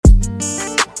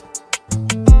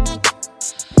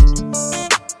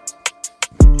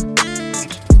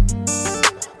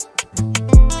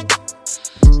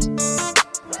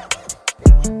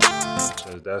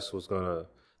that's what's gonna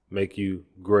make you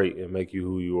great and make you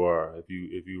who you are.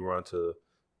 If you run to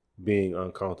being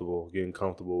uncomfortable, getting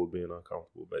comfortable with being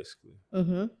uncomfortable, basically.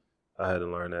 Mm-hmm. I had to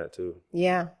learn that too.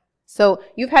 Yeah. So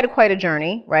you've had quite a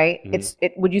journey, right?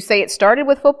 Mhm. Would you say it started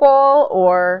with football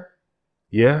or?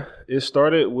 Yeah, it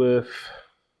started with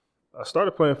I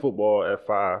started playing football at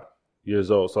 5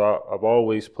 years old. So I've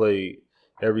always played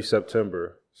every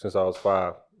September since I was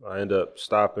 5. I ended up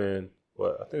stopping,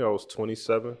 I think I was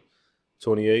 27,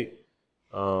 28.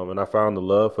 And I found the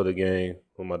love for the game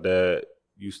when my dad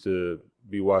used to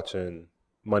be watching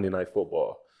Monday Night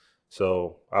Football.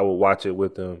 So I would watch it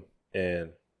with him,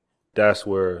 and that's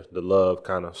where the love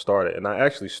kind of started. And I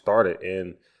actually started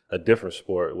in a different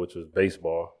sport, which was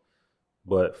baseball.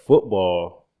 But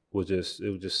football was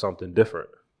just something different,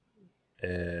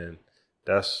 and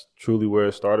that's truly where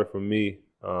it started for me,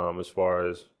 as far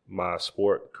as my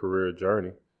sport career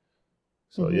journey.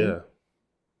 So Mm-hmm. yeah.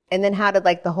 And then how did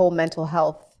like the whole mental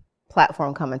health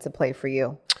platform come into play for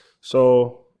you?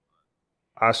 So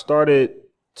I started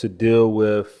to deal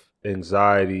with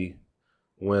anxiety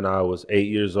when I was 8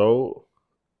 years old.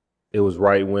 It was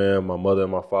right when my mother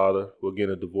and my father were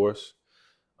getting a divorce.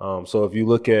 So if you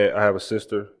look at, I have a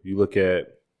sister. You look at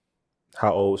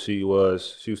how old she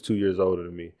was. She was 2 years older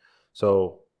than me.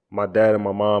 So my dad and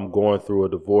my mom going through a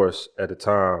divorce at the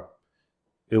time,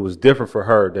 it was different for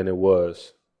her than it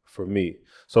was for me.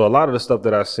 So a lot of the stuff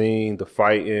that I seen, the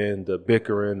fighting, the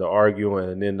bickering, the arguing,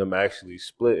 and then them actually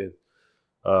splitting,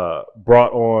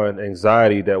 brought on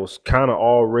anxiety that was kind of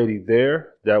already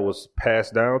there, that was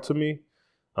passed down to me.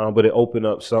 But it opened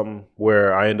up something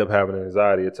where I ended up having an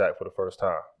anxiety attack for the first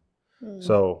time. Mm.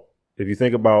 So if you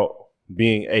think about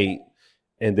being 8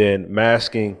 and then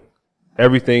masking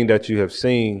everything that you have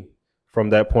seen from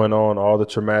that point on, all the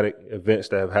traumatic events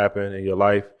that have happened in your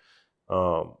life.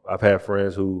 I've had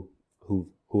friends who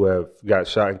have got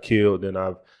shot and killed, and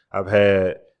I've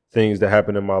had things that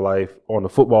happen in my life on the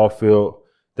football field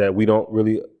that we don't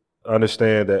really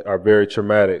understand, that are very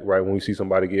traumatic, right? When we see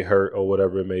somebody get hurt or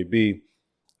whatever it may be,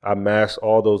 I masked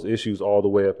all those issues all the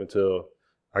way up until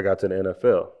I got to the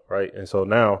NFL, right? And so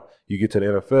now you get to the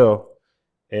NFL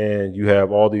and you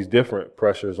have all these different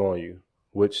pressures on you,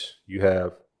 which you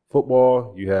have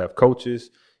football, you have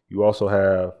coaches, you also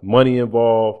have money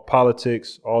involved,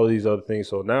 politics, all of these other things.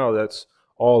 So now that's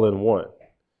all in one.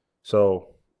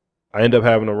 So I end up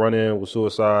having a run in with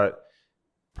suicide,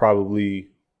 probably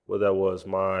that was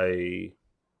my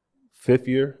 5th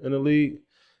year in the league.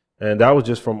 And that was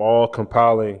just from all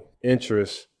compiling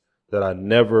interests that I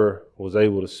never was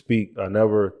able to speak. I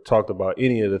never talked about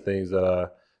any of the things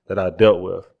that I dealt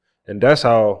with. And that's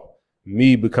how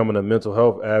me becoming a mental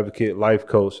health advocate, life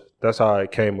coach, that's how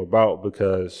it came about,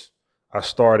 because I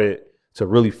started to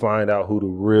really find out who the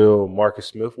real Marcus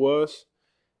Smith was.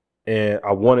 And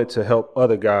I wanted to help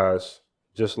other guys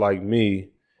just like me.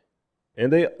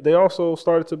 And they also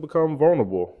started to become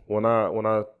vulnerable when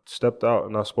I stepped out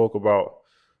and I spoke about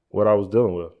what I was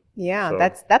dealing with. Yeah, So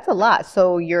that's a lot.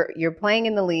 So you're playing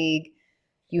in the league.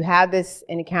 You have this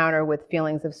encounter with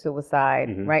feelings of suicide,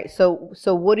 mhm. right? So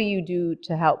what do you do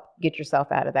to help get yourself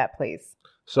out of that place?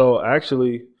 So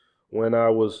actually, when I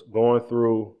was going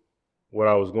through what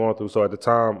I was going through, so at the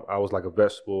time I was like a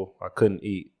vegetable. I couldn't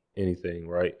eat anything,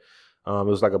 right? It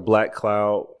was like a black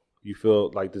cloud. You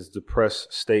feel like this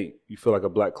depressed state. You feel like a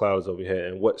black cloud is over your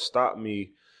head. And what stopped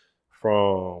me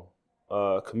from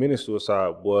committing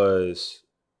suicide was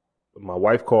my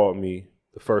wife called me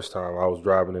the first time. I was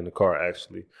driving in the car,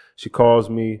 actually. She calls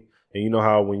me, and you know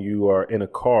how when you are in a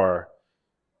car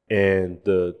and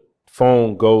the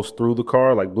phone goes through the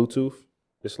car like Bluetooth,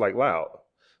 it's like loud.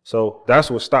 So that's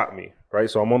what stopped me, right?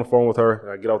 So I'm on the phone with her,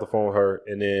 and I get off the phone with her,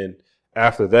 and then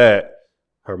after that,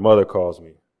 her mother calls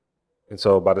me. And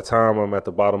so by the time I'm at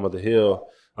the bottom of the hill,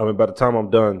 by the time I'm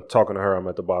done talking to her, I'm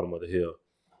at the bottom of the hill.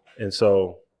 And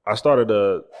so I started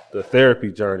the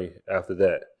therapy journey after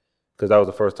that, because that was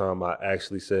the first time I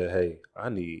actually said, hey, I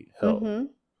need help. Mm-hmm.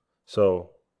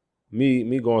 So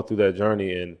me going through that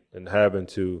journey and having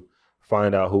to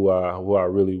find out who I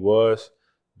really was,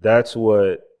 that's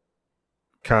what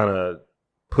kind of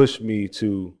pushed me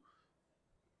to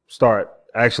start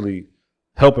actually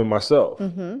helping myself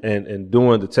Mm-hmm. and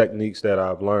doing the techniques that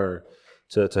I've learned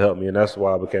to help me. And that's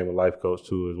why I became a life coach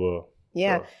too as well.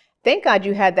 Yeah. So, Thank God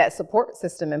you had that support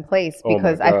system in place, oh my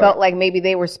because I God. felt like maybe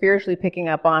they were spiritually picking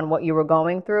up on what you were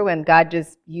going through, and God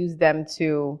just used them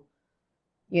to,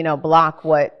 block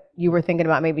what you were thinking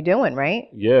about maybe doing, right?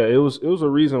 Yeah, it was a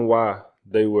reason why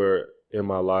they were in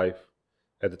my life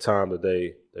at the time that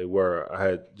they were. I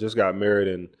had just got married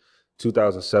in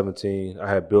 2017. I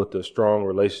had built a strong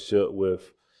relationship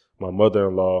with my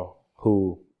mother-in-law,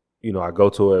 who, I go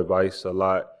to advice a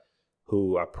lot,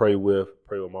 who I pray with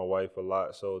my wife a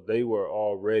lot. So they were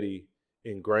already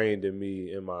ingrained in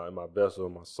me, in my vessel,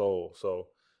 in my soul. So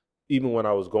even when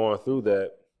I was going through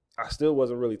that, I still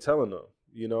wasn't really telling them,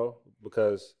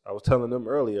 because I was telling them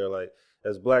earlier, like,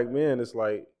 as Black men, it's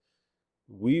like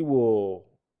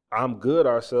I'm good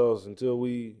ourselves until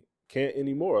we can't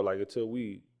anymore, like until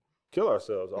we kill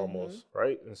ourselves almost,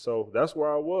 right? And so that's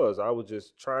where I was. I was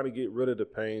just trying to get rid of the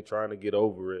pain, trying to get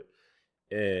over it.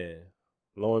 And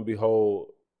lo and behold,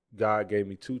 God gave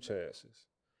me 2 chances.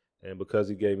 And because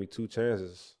he gave me 2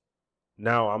 chances,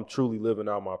 now I'm truly living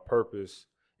out my purpose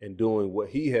and doing what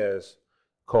he has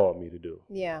called me to do.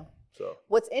 Yeah. So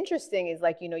what's interesting is,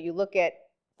 like, you look at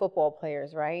football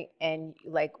players, right? And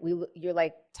like you're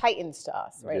like titans to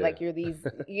us, right? Yeah. Like you're these,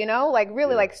 like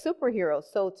really like superheroes.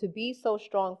 So to be so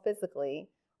strong physically,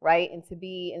 right? And to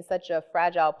be in such a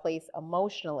fragile place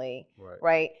emotionally,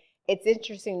 right? It's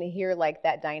interesting to hear like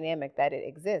that dynamic that it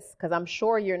exists, because I'm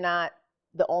sure you're not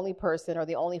the only person or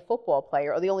the only football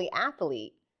player or the only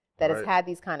athlete that has had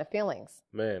these kind of feelings.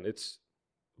 Man, it's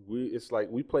like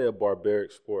we play a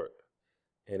barbaric sport,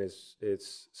 and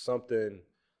it's something.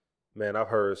 Man, I've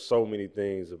heard so many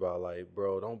things about, like,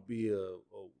 bro, don't be a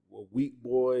weak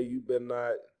boy.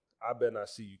 I better not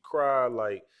see you cry.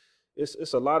 Like,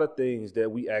 it's a lot of things that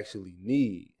we actually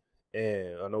need.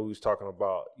 And I know we was talking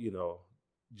about,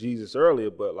 Jesus earlier,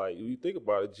 but like, when you think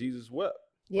about it, Jesus wept,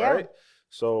 right?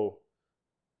 So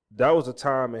that was a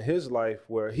time in his life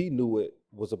where he knew it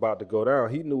was about to go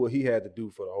down. He knew what he had to do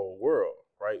for the whole world,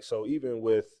 right? So even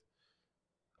with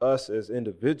us as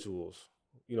individuals,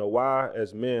 why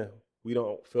as men we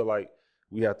don't feel like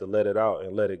we have to let it out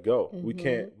and let it go. We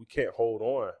can't hold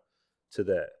on to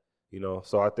that,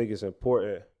 So I think it's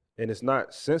important, and it's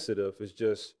not sensitive. It's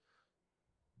just,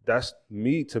 that's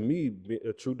to me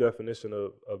a true definition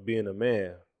of being a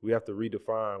man. We have to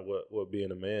redefine what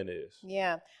being a man is.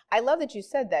 Yeah. I love that you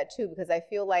said that too, because I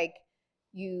feel like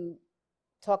you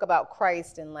talk about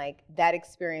Christ and like that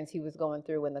experience he was going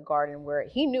through in the garden, where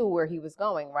he knew where he was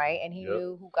going, right? And he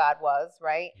knew who God was,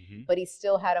 right? But he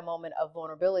still had a moment of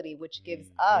vulnerability, which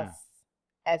gives us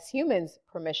as humans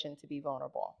permission to be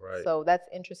vulnerable. Right. So that's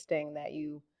interesting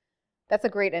that's a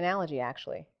great analogy,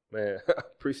 actually. Man, I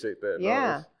appreciate that.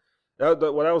 Yeah.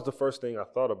 That was the first thing I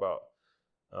thought about.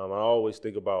 I always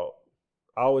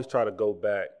try to go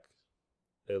back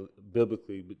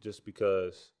biblically, but just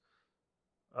because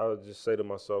I would just say to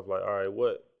myself, like, all right,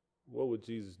 what would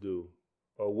Jesus do?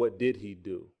 Or what did he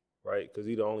do, right? Because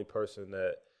he's the only person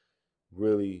that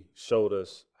really showed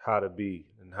us how to be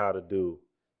and how to do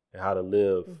and how to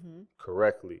live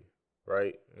correctly,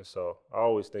 right? And so I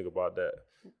always think about that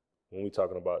when we're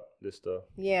talking about this stuff.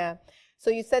 Yeah. So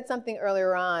you said something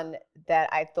earlier on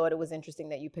that I thought it was interesting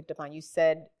that you picked up on. You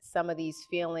said some of these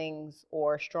feelings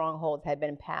or strongholds had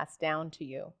been passed down to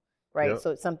you. Right. Yep.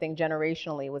 So something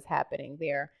generationally was happening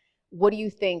there. What do you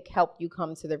think helped you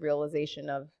come to the realization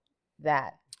of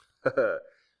that?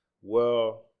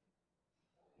 Well,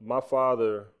 my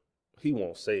father, he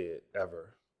won't say it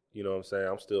ever. You know what I'm saying?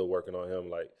 I'm still working on him,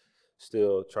 like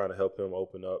still trying to help him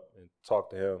open up and talk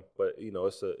to him. But, you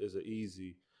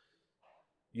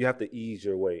have to ease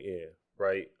your way in,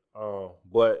 right?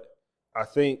 But I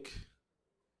think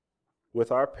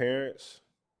with our parents,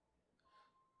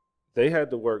 they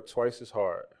had to work twice as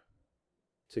hard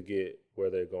to get where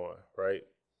they're going, right?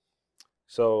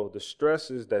 So the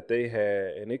stresses that they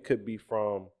had, and it could be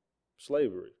from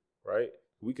slavery, right?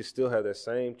 We could still have that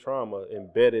same trauma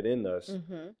embedded in us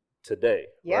today,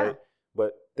 right?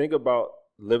 But think about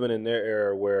living in their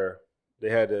era where they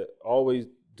had to always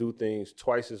do things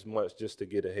twice as much just to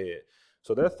get ahead.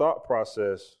 So their thought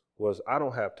process was, I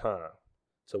don't have time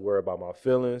to worry about my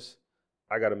feelings.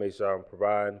 I got to make sure I'm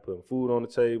providing, putting food on the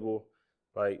table.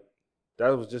 Like, that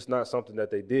was just not something that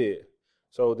they did.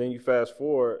 So then you fast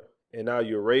forward, and now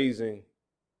you're raising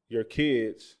your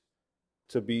kids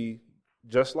to be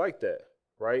just like that,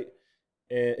 right?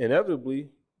 And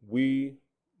inevitably, we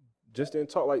just didn't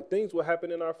talk. Like, things would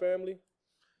happen in our family,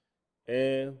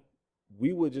 and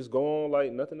we would just go on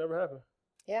like nothing ever happened.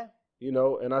 Yeah.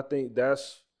 And I think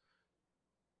that's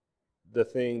the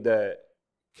thing that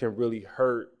can really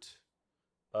hurt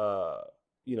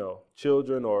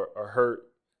children or hurt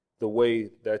the way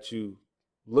that you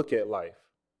look at life,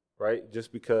 right?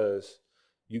 Just because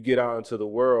you get out into the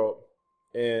world,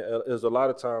 and there's a lot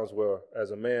of times where,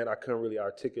 as a man, I couldn't really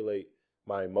articulate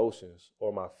my emotions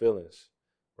or my feelings,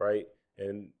 right?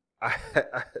 And I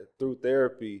through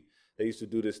therapy, they used to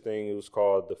do this thing. It was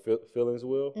called the feelings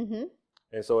wheel.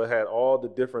 And so it had all the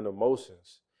different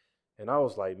emotions. And I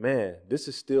was like, man, this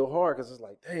is still hard because it's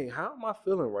like, dang, how am I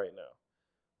feeling right now?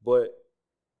 But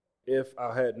if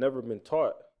I had never been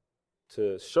taught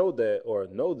to show that or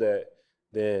know that,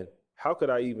 then how could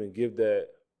I even give that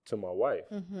to my wife?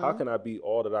 How can I be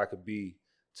all that I could be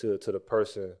to the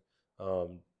person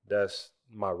that's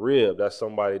my rib, that's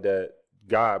somebody that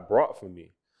God brought for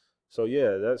me? So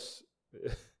yeah,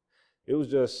 it was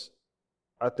just,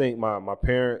 I think my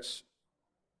parents,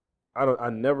 I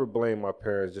never blame my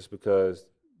parents just because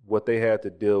what they had to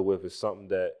deal with is something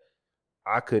that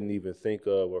I couldn't even think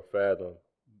of or fathom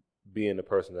being the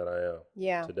person that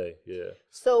I am today. Yeah.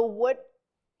 So what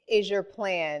is your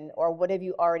plan, or what have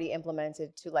you already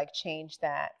implemented to like change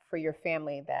that for your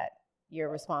family that you're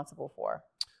responsible for?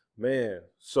 Man,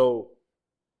 so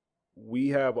we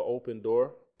have an open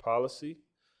door policy,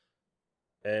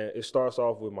 and it starts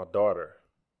off with my daughter,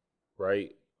 right?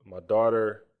 My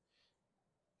daughter,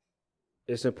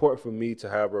 it's important for me to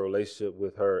have a relationship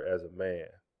with her as a man,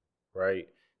 right?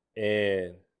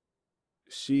 And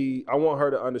I want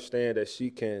her to understand that she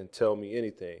can tell me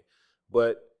anything,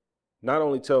 but not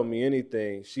only tell me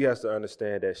anything, she has to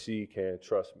understand that she can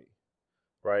trust me,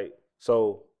 right?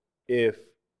 So if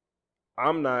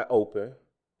I'm not open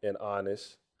and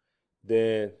honest,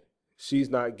 then she's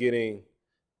not getting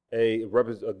a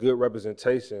good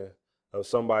representation of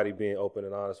somebody being open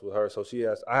and honest with her. So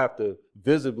I have to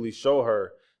visibly show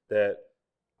her that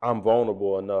I'm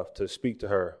vulnerable enough to speak to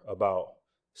her about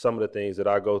some of the things that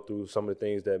I go through, some of the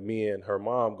things that me and her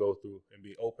mom go through, and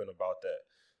be open about that.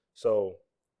 So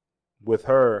with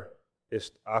her,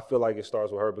 I feel like it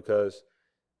starts with her because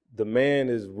the man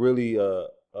is really a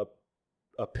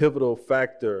pivotal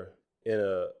factor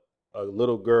in a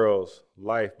little girl's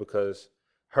life, because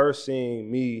her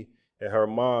seeing me and her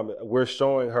mom, we're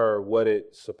showing her what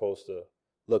it's supposed to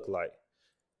look like.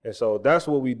 And so that's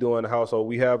what we do in the household.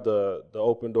 We have the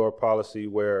open door policy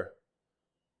where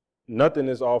nothing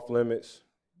is off limits.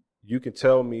 You can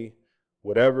tell me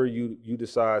whatever you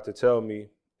decide to tell me,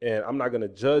 and I'm not going to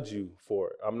judge you for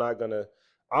it. I'm not going to,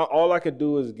 all I can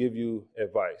do is give you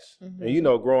advice. And you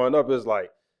know, growing up is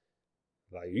like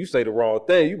you say the wrong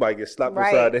thing, you might get slapped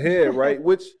upside the head, right?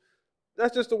 Which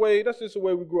that's just the way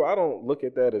we grew up. I don't look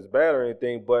at that as bad or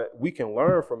anything, but we can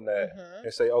learn from that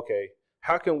and say, okay,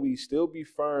 how can we still be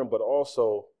firm, but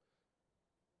also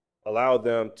allow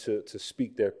them to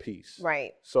speak their piece?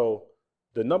 Right. So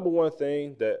the number one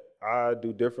thing that I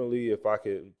do differently, if I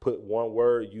could put one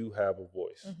word, you have a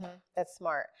voice. That's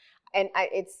smart. And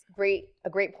it's a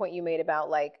great point you made about,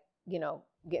 like, you know,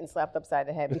 getting slapped upside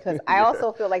the head, because I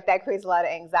also feel like that creates a lot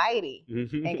of anxiety.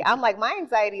 And I'm like, my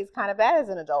anxiety is kind of bad as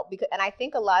an adult, and I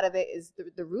think a lot of it is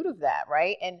the root of that,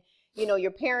 right? And, you know,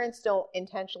 your parents don't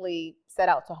intentionally set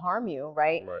out to harm you,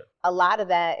 right? A lot of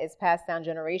that is passed down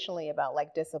generationally about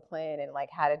like discipline and like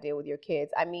how to deal with your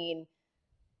kids. I mean,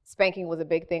 spanking was a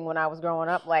big thing when I was growing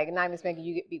up. Like, not even spanking,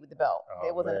 you get beat with the belt.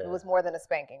 It was more than a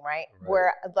spanking, right?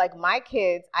 Where like my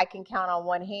kids, I can count on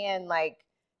one hand like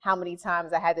how many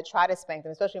times I had to try to spank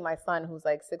them, especially my son, who's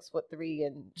like 6'3",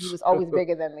 and he was always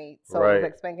bigger than me. So it was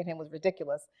like spanking him was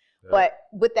ridiculous. But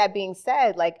with that being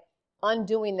said, like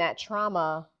undoing that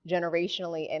trauma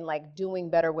generationally and like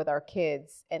doing better with our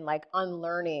kids and like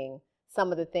unlearning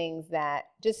some of the things that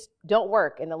just don't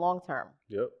work in the long term.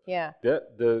 Yeah.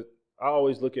 I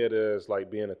always look at it as like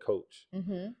being a coach,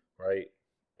 right?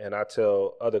 And I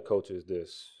tell other coaches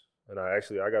this. And I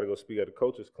got to go speak at a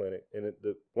coach's clinic. And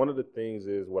one of the things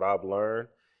is what I've learned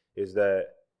is that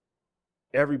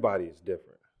everybody is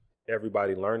different.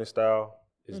 Everybody's learning style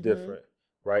is different,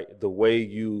 right? The way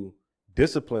you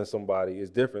discipline somebody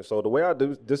is different. So the way I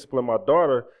discipline my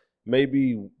daughter may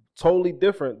be totally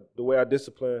different the way I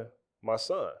discipline my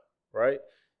son, right?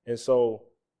 And so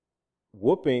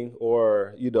whooping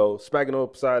or, you know, smacking them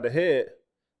upside the head,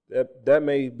 that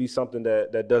may be something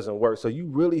that doesn't work. So you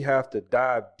really have to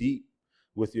dive deep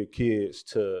with your kids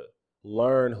to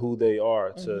learn who they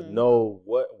are, to know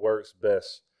what works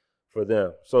best for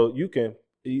them. So you can,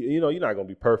 you know, you're not going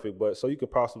to be perfect, but so you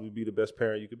could possibly be the best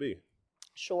parent you could be.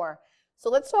 Sure. So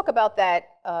let's talk about that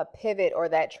pivot or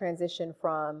that transition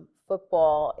from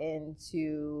football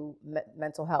into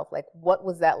mental health. Like, what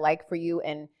was that like for you,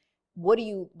 and what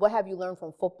have you learned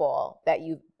from football that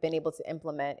you've been able to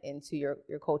implement into your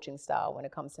coaching style when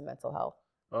it comes to mental health?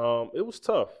 It was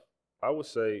tough. I would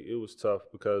say it was tough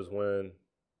because when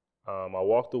I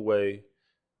walked away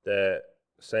that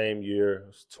same year, it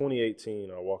was 2018,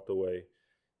 I walked away.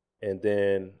 And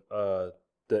then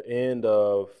the end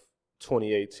of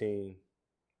 2018,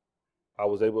 I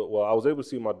was able to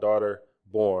see my daughter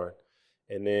born.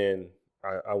 And then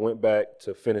I went back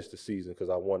to finish the season because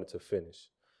I wanted to finish.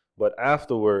 But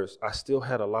afterwards, I still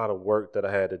had a lot of work that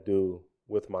I had to do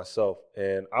with myself.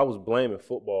 And I was blaming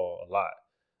football a lot.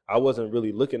 I wasn't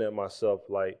really looking at myself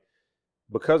like,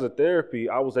 because of therapy,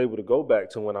 I was able to go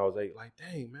back to when I was 8. Like,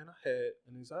 dang, man, I had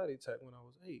an anxiety attack when I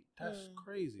was 8. That's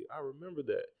crazy. I remember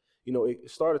that. You know,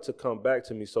 it started to come back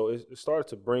to me. So it started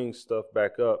to bring stuff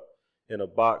back up in a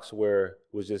box where it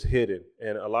was just hidden.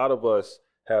 And a lot of us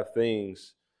have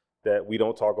things that we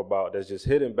don't talk about that's just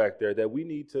hidden back there that we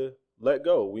need to let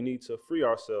go. We need to free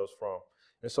ourselves from.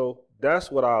 And so that's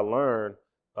what I learned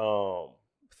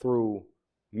through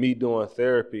me doing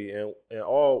therapy, and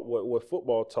all what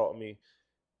football taught me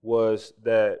was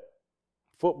that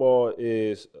football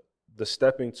is the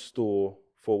stepping stool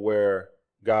for where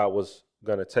God was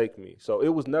going to take me. So it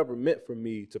was never meant for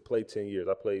me to play 10 years.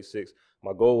 I played 6.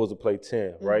 My goal was to play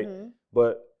 10, right?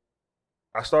 But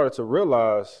I started to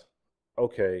realize,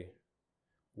 okay,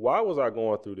 why was I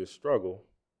going through this struggle?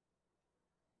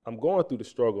 I'm going through the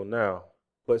struggle now.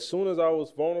 But as soon as I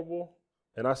was vulnerable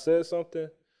and I said something,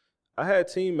 I had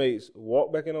teammates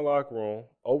walk back in the locker room,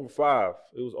 over 5.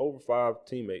 It was over 5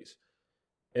 teammates.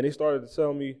 And they started to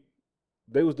tell me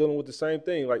they was dealing with the same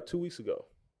thing like 2 weeks ago,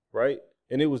 right?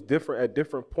 And it was different at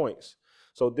different points.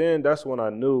 So then that's when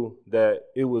I knew that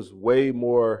it was way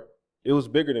more, it was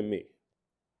bigger than me.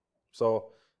 So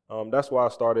that's why I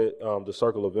started the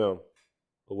Circle of M,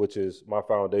 which is my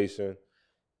foundation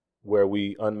where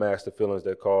we unmask the feelings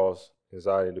that cause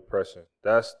anxiety and depression.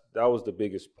 That was the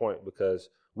biggest point, because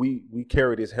we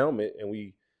carry this helmet and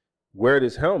we wear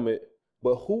this helmet,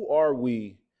 but who are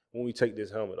we when we take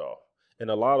this helmet off? And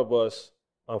a lot of us,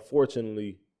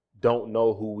 unfortunately, don't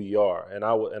know who we are. And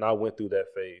I went through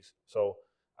that phase. So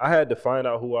I had to find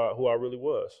out who I really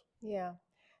was. Yeah.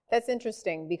 That's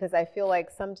interesting, because I feel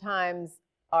like sometimes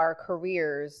our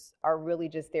careers are really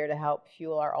just there to help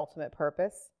fuel our ultimate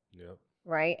purpose. Yeah.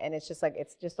 Right? And it's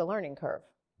just a learning curve.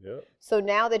 Yeah. So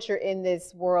now that you're in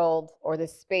this world or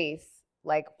this space,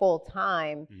 like full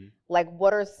time, like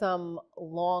what are some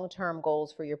long-term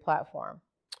goals for your platform?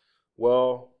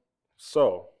 Well,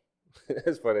 so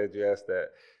it's funny that you asked that.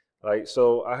 Like,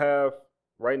 so I have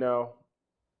right now,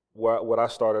 what I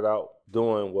started out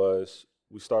doing was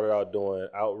we started out doing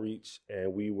outreach,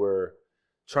 and we were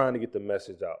trying to get the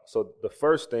message out. So the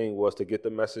first thing was to get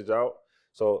the message out.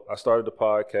 So I started the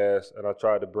podcast, and I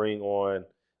tried to bring on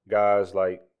guys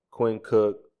like Quinn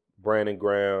Cook, Brandon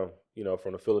Graham, you know,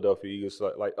 from the Philadelphia Eagles,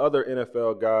 like other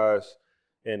NFL guys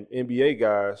and NBA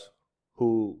guys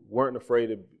who weren't afraid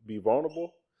to be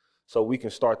vulnerable. So we can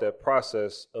start that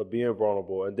process of being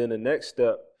vulnerable. And then the next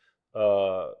step,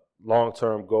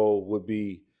 long-term goal would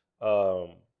be,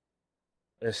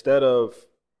 instead of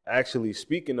actually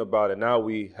speaking about it, now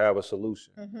we have a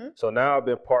solution. So now I've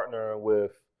been partnering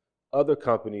with other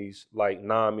companies like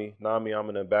NAMI. NAMI, I'm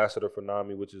an ambassador for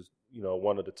NAMI, which is, you know,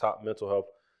 one of the top mental health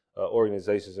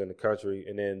organizations in the country.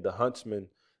 And then the Huntsman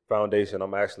Foundation,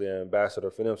 I'm actually an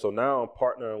ambassador for them. So now I'm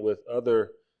partnering with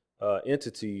other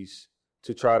entities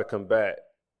to try to combat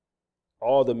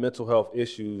all the mental health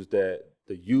issues that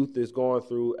the youth is going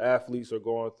through, athletes are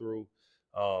going through,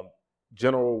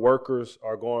 general workers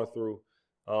are going through.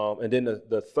 And then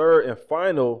the third and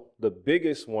final, the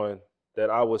biggest one that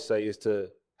I would say is to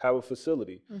have a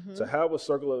facility, to have a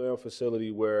Circle of M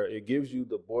facility where it gives you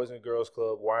the Boys and Girls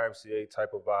Club, YMCA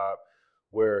type of vibe,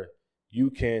 where you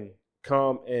can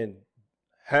come and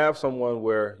have someone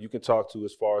where you can talk to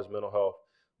as far as mental health,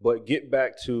 but get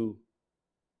back to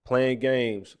playing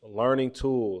games, learning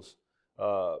tools,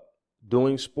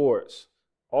 doing sports,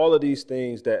 all of these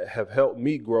things that have helped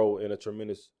me grow in a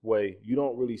tremendous way. You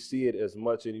don't really see it as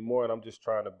much anymore, and I'm just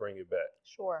trying to bring it back.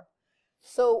 Sure.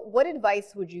 So what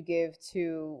advice would you give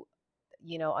to,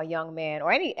 you know, a young man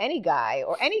or any guy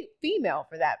or any female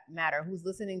for that matter who's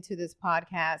listening to this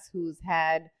podcast, who's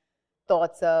had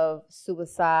thoughts of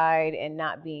suicide and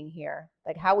not being here?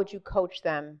 Like, how would you coach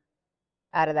them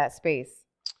out of that space?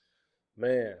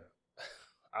 Man,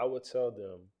 I would tell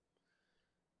them,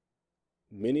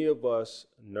 many of us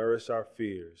nourish our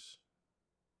fears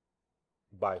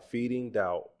by feeding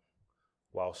doubt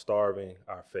while starving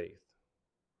our faith.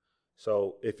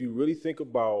 So if you really think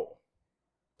about,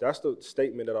 that's the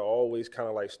statement that I always kind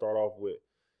of like start off with,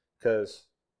 because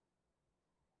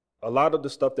a lot of the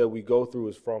stuff that we go through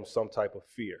is from some type of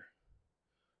fear,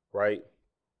 right?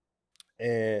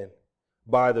 And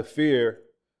by the fear,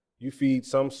 you feed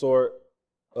some sort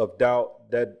of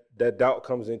doubt, that doubt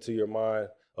comes into your mind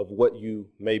of what you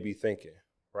may be thinking,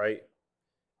 right?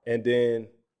 And then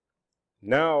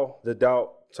now the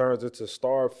doubt turns into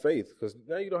starved faith, because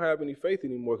now you don't have any faith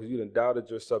anymore because you done doubted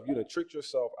yourself. You done tricked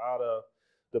yourself out of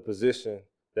the position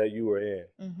that you were in.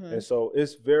 And so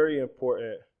it's very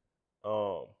important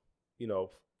you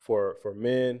know, for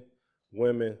men,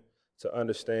 women to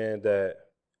understand that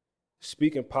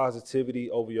speaking positivity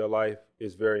over your life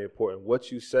is very important.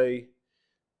 What you say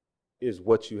is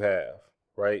what you have,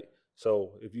 right?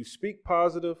 So if you speak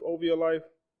positive over your life,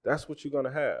 that's what you're going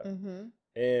to have. Mm-hmm.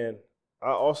 And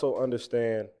I also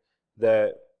understand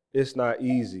that it's not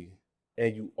easy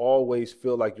and you always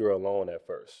feel like you're alone at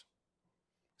first.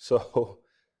 So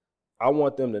I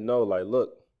want them to know, like,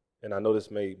 look, and I know this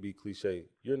may be cliche,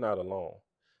 you're not alone.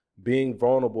 Being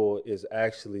vulnerable is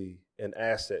actually an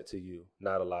asset to you,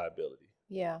 not a liability.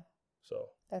 Yeah. So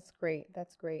that's great.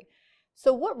 That's great.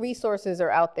 So what resources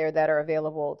are out there that are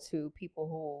available to people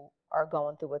who are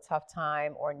going through a tough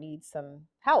time or need some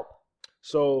help?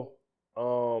 So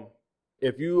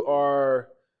if you are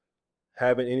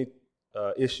having any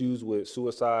issues with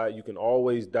suicide, you can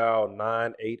always dial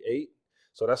 988.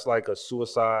 So that's like a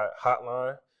suicide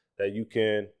hotline that you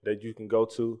can go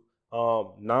to.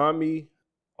 NAMI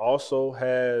also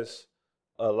has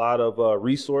a lot of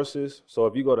resources. So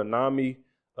if you go to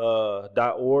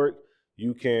NAMI.org,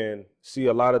 you can see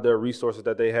a lot of their resources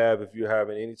that they have if you're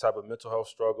having any type of mental health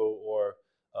struggle or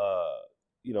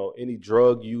any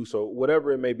drug use or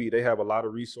whatever it may be. They have a lot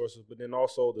of resources. But then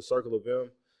also the Circle of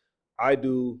M, I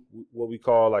do what we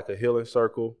call like a healing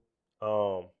circle.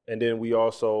 And then we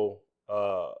also,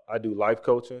 I do life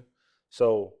coaching.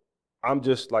 So I'm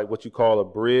just like what you call a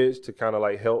bridge to kind of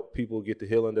like help people get the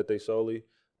healing that they solely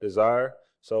desire.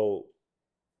 So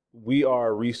we are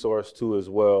a resource too as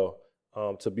well,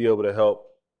 to be able to help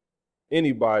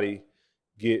anybody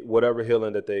get whatever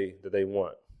healing that they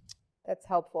want. That's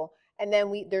helpful. And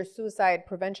then there's Suicide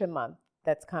Prevention Month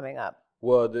that's coming up.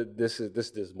 Well, this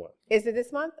month. Is it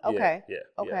this month? Okay. Yeah.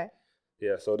 Okay.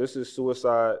 Yeah. So this is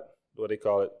suicide, what they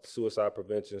call it, suicide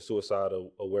prevention, suicide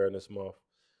awareness month,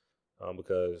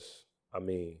 because I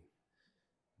mean,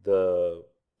 the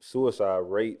suicide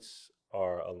rates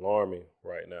are alarming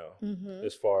right now, Mm-hmm.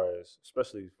 as far as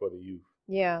especially for the youth.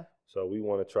 Yeah. So we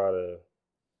want to try to,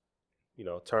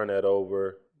 turn that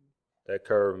over, that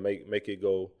curve, make it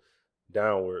go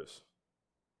downwards.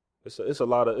 It's a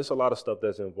lot of stuff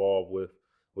that's involved with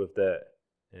that,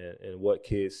 and what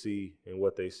kids see and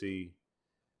what they see.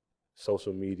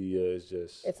 Social media is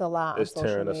just, it's a lot. It's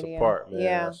tearing us apart, man.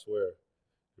 Yeah. I swear, it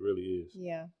really is.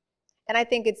 Yeah. And I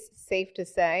think it's safe to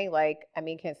say,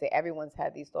 can't say everyone's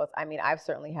had these thoughts. I mean, I've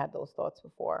certainly had those thoughts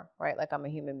before, right? Like, I'm a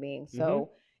human being. So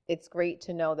it's great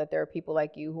to know that there are people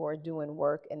like you who are doing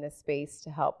work in this space to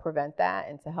help prevent that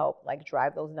and to help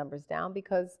drive those numbers down,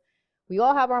 because we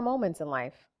all have our moments in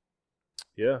life.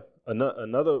 Yeah.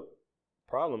 Another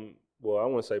problem, well, I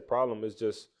wouldn't say problem, is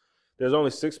just there's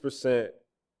only 6%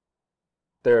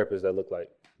 therapists that look like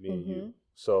me and you.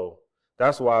 So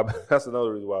that's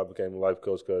another reason why I became a life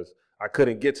coach, because I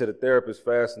couldn't get to the therapist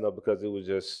fast enough, because it was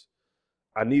just,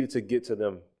 I needed to get to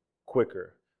them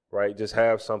quicker, right? Just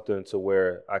have something to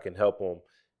where I can help them.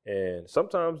 And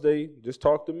sometimes they just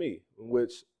talk to me,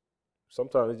 which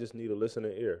sometimes they just need a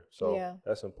listening ear. So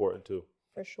that's important too.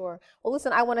 For sure. Well,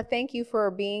 listen, I want to thank you for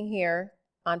being here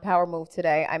on Power Move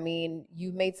today. I mean,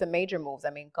 you've made some major moves. I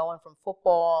mean, going from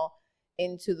football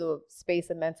into the space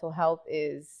of mental health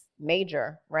is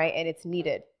major, right? And it's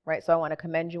needed, right? So I want to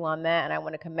commend you on that. And I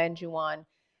want to commend you on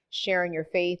sharing your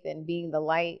faith and being the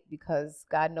light, because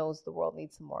God knows the world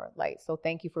needs some more light. So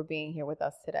thank you for being here with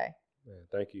us today. Man,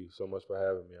 thank you so much for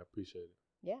having me. I appreciate it.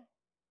 Yeah.